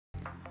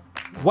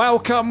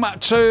Welcome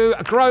to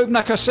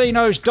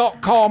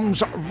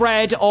GrosvenorCasinos.com's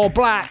Red or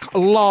Black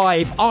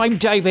Live. I'm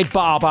David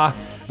Barber.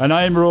 And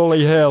I'm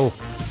Rolly Hill.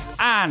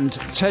 And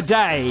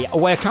today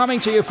we're coming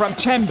to you from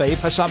Tenby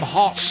for some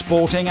hot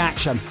sporting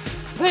action.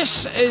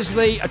 This is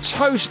the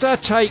Toaster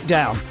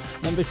Takedown.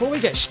 And before we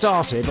get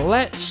started,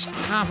 let's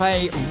have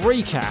a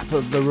recap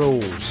of the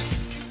rules.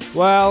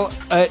 Well,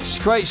 it's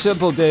quite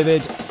simple,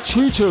 David.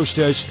 2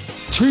 toasters,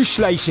 2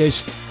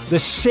 slices, the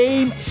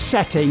same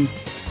setting,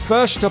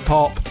 first to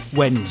pop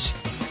wins.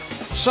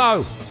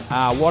 So,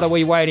 what are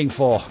we waiting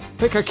for?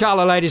 Pick a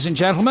colour, ladies and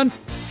gentlemen,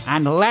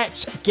 and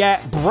let's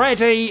get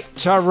ready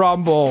to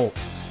rumble.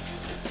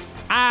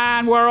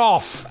 And we're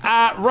off.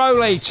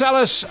 Rolly, tell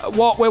us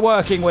what we're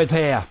working with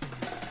here.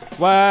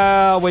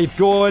 Well, we've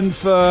gone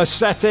for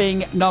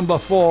setting number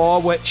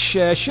 4, which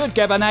should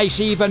give a nice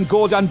even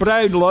golden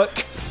brown look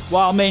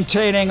while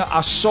maintaining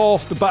a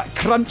soft but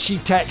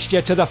crunchy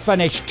texture to the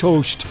finished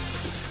toast.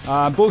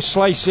 Both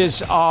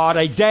slices are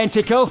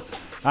identical,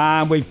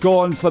 and we've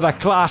gone for the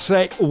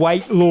classic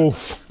white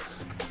loaf.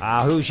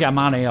 Who's your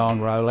money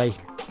on, Rolly?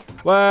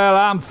 Well,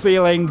 I'm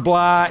feeling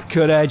black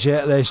could edge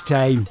it this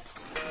time.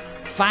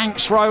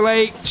 Thanks,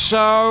 Rolly.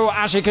 So,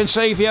 as you can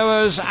see,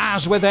 viewers,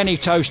 as with any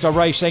toaster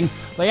racing,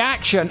 the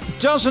action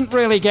doesn't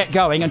really get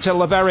going until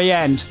the very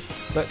end.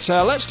 But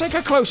let's take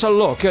a closer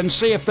look and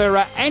see if there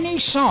are any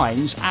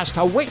signs as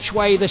to which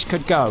way this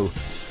could go.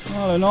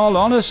 Well, in all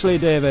honesty,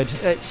 David,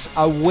 it's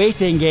a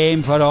waiting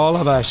game for all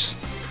of us.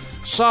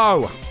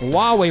 So,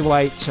 while we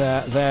wait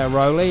there,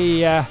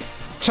 Rolly,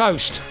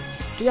 toast.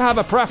 Do you have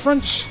a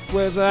preference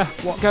with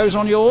what goes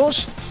on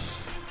yours?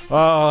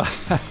 Oh,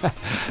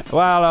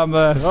 well, I'm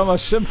a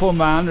simple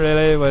man,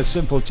 really, with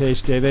simple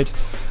taste, David.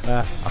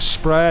 A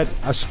spread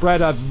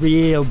of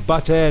real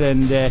butter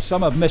and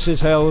some of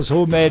Mrs. Hill's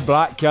homemade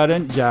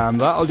blackcurrant jam.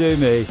 That'll do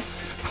me.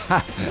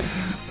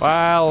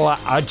 Well,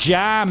 a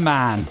jam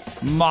man.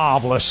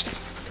 Marvellous.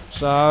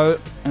 So,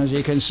 as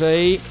you can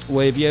see,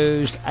 we've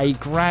used a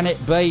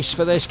granite base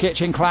for this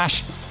kitchen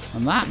clash,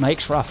 and that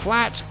makes for a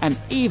flat and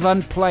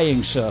even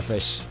playing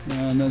surface.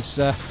 And there's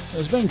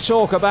been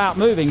talk about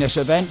moving this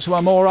event to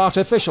a more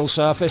artificial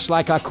surface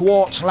like a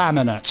quartz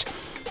laminate.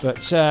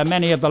 But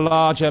many of the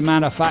larger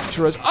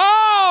manufacturers...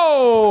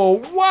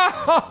 Oh!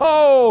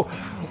 Wow!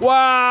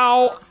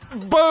 Wow!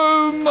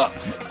 Boom!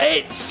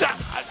 It's...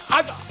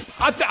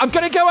 I'm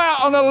going to go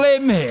out on a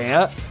limb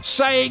here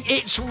saying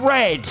it's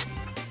red.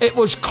 It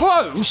was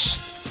close,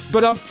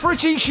 but I'm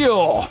pretty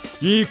sure.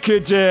 You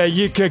could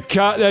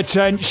cut the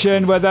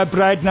tension with a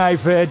bread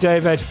knife here,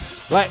 David.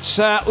 Let's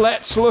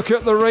look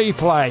at the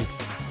replay.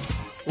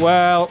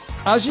 Well,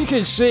 as you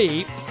can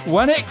see,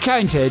 when it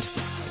counted,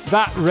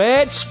 that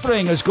red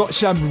spring has got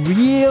some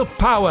real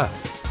power,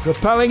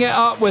 propelling it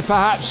up with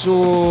perhaps,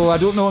 I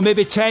don't know,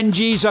 maybe 10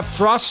 G's of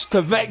thrust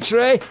to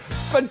victory.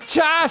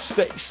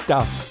 Fantastic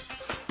stuff.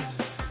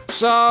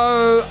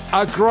 So,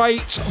 a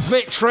great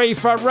victory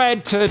for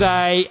red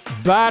today.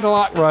 Bad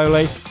luck,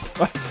 Rolly.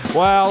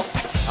 Well,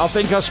 I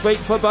think I speak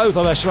for both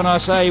of us when I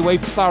say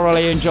we've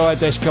thoroughly enjoyed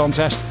this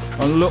contest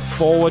and look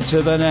forward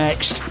to the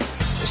next.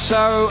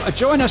 So,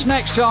 join us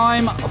next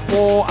time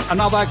for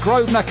another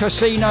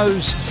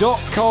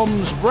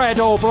GrosvenorCasinos.com's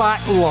Red or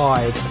Black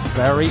Live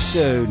very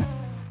soon.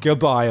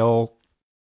 Goodbye, all.